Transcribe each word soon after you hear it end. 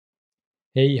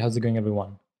Hey, how's it going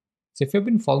everyone? So if you've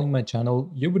been following my channel,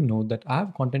 you would know that I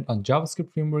have content on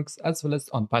JavaScript frameworks as well as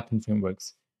on Python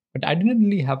frameworks, but I didn't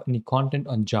really have any content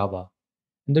on Java.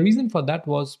 And the reason for that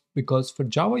was because for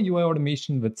Java UI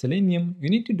automation with Selenium, you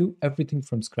need to do everything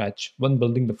from scratch when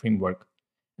building the framework.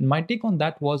 And my take on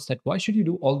that was that why should you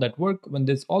do all that work when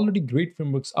there's already great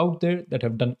frameworks out there that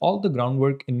have done all the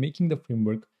groundwork in making the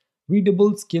framework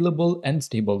readable, scalable, and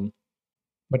stable.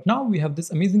 But now we have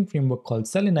this amazing framework called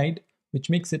Selenide, which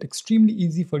makes it extremely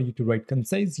easy for you to write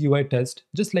concise UI tests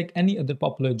just like any other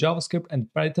popular JavaScript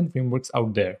and Python frameworks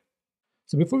out there.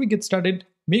 So before we get started,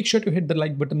 make sure to hit the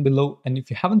like button below, and if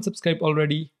you haven't subscribed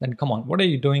already, then come on, what are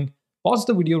you doing? Pause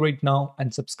the video right now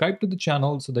and subscribe to the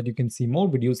channel so that you can see more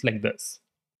videos like this.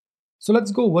 So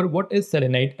let's go over what is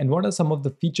Selenide and what are some of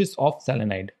the features of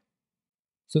Selenide.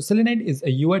 So Selenide is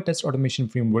a UI test automation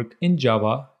framework in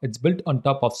Java. It's built on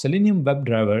top of Selenium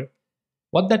WebDriver.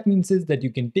 What that means is that you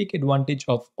can take advantage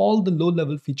of all the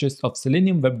low-level features of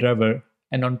Selenium WebDriver,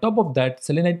 and on top of that,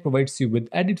 Selenide provides you with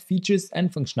added features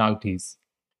and functionalities.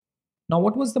 Now,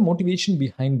 what was the motivation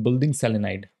behind building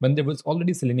Selenide when there was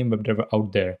already Selenium WebDriver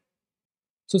out there?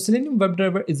 So Selenium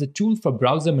WebDriver is a tool for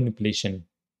browser manipulation,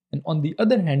 and on the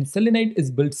other hand, Selenide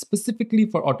is built specifically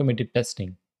for automated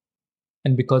testing.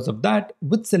 And because of that,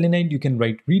 with Selenide you can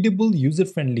write readable,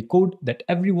 user-friendly code that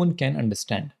everyone can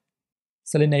understand.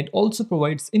 Selenide also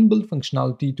provides inbuilt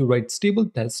functionality to write stable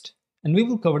tests, and we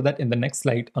will cover that in the next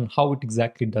slide on how it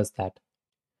exactly does that.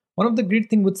 One of the great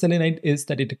things with Selenide is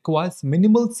that it requires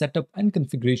minimal setup and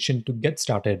configuration to get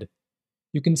started.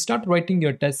 You can start writing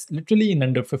your tests literally in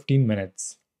under 15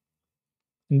 minutes.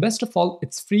 And best of all,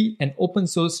 it's free and open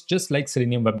source just like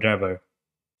Selenium WebDriver.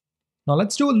 Now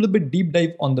let's do a little bit deep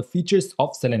dive on the features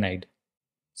of Selenide.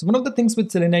 So one of the things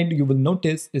with Selenide you will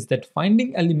notice is that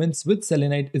finding elements with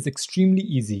Selenide is extremely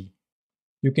easy.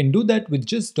 You can do that with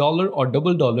just $or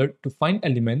 $$ to find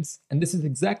elements, and this is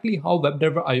exactly how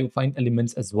WebDriver IO find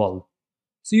elements as well.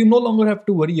 So you no longer have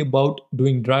to worry about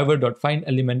doing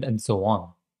driver.findElement and so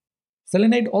on.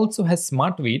 Selenide also has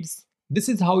smart weights. This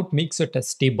is how it makes your test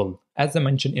stable, as I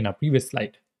mentioned in our previous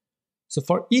slide. So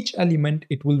for each element,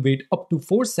 it will wait up to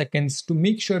 4 seconds to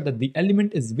make sure that the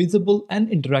element is visible and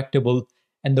interactable,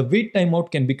 and the wait timeout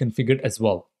can be configured as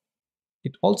well.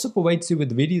 It also provides you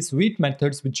with various wait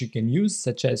methods which you can use,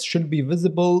 such as should be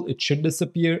visible, it should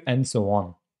disappear, and so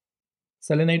on.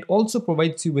 Selenide also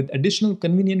provides you with additional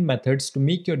convenient methods to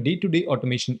make your day-to-day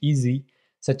automation easy,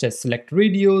 such as select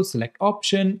radio, select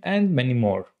option, and many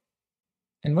more.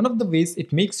 And one of the ways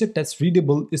it makes your test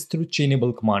readable is through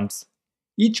chainable commands.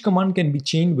 Each command can be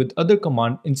chained with other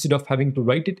command instead of having to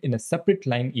write it in a separate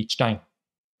line each time.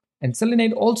 And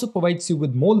Selenide also provides you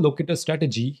with more locator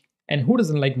strategy, and who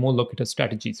doesn't like more locator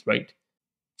strategies, right?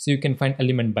 So you can find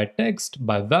element by text,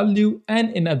 by value,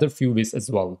 and in other few ways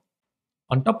as well.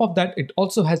 On top of that, it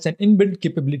also has an inbuilt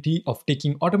capability of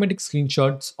taking automatic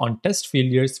screenshots on test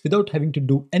failures without having to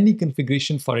do any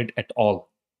configuration for it at all.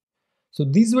 So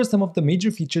these were some of the major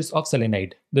features of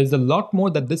Selenide. There's a lot more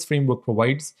that this framework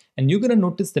provides, and you're going to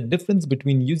notice the difference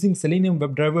between using Selenium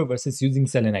WebDriver versus using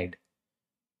Selenide.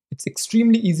 It's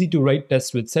extremely easy to write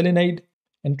tests with Selenide,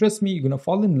 and trust me, you're going to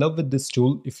fall in love with this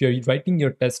tool if you're writing your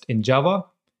test in Java.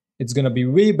 It's going to be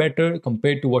way better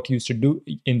compared to what you used to do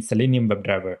in Selenium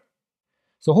WebDriver.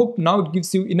 So hope now it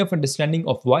gives you enough understanding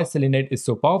of why Selenide is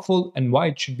so powerful and why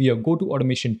it should be a go-to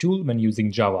automation tool when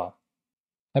using Java.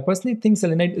 I personally think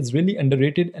Selenide is really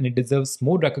underrated and it deserves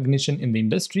more recognition in the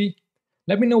industry.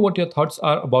 Let me know what your thoughts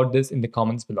are about this in the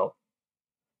comments below.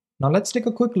 Now let's take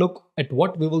a quick look at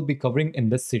what we will be covering in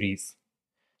this series.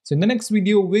 So in the next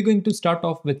video, we're going to start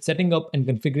off with setting up and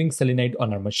configuring Selenide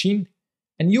on our machine,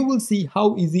 and you will see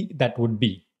how easy that would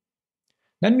be.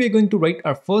 Then we're going to write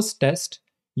our first test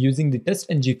using the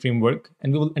TestNG framework,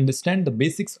 and we will understand the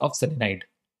basics of Selenide.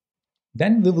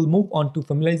 Then we will move on to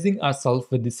familiarizing ourselves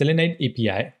with the Selenide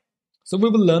API. So we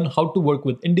will learn how to work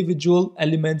with individual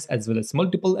elements as well as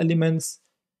multiple elements,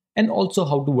 and also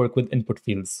how to work with input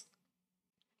fields.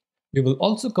 We will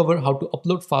also cover how to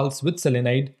upload files with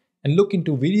Selenide and look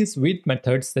into various wait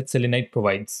methods that Selenide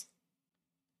provides.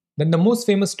 Then the most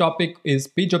famous topic is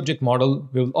page object model.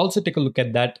 We will also take a look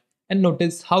at that and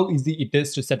notice how easy it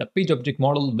is to set a page object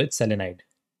model with Selenide.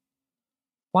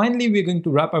 Finally, we're going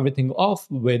to wrap everything off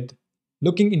with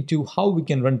looking into how we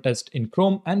can run tests in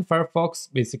Chrome and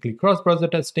Firefox, basically cross-browser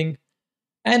testing,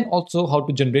 and also how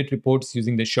to generate reports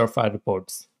using the SureFire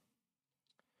reports.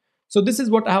 So this is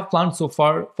what I have planned so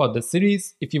far for this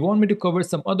series. If you want me to cover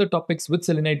some other topics with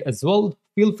Selenide as well,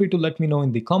 feel free to let me know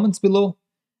in the comments below.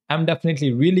 I'm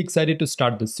definitely really excited to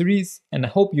start this series, and I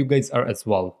hope you guys are as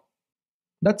well.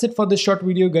 That's it for this short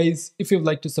video, guys. If you'd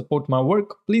like to support my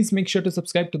work, please make sure to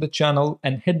subscribe to the channel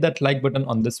and hit that like button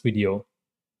on this video.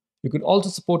 You could also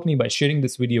support me by sharing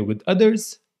this video with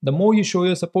others. The more you show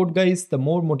your support, guys, the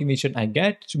more motivation I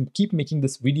get to keep making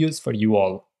these videos for you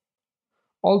all.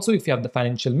 Also, if you have the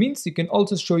financial means, you can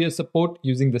also show your support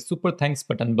using the super thanks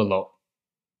button below.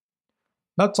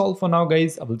 That's all for now,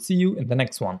 guys. I will see you in the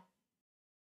next one.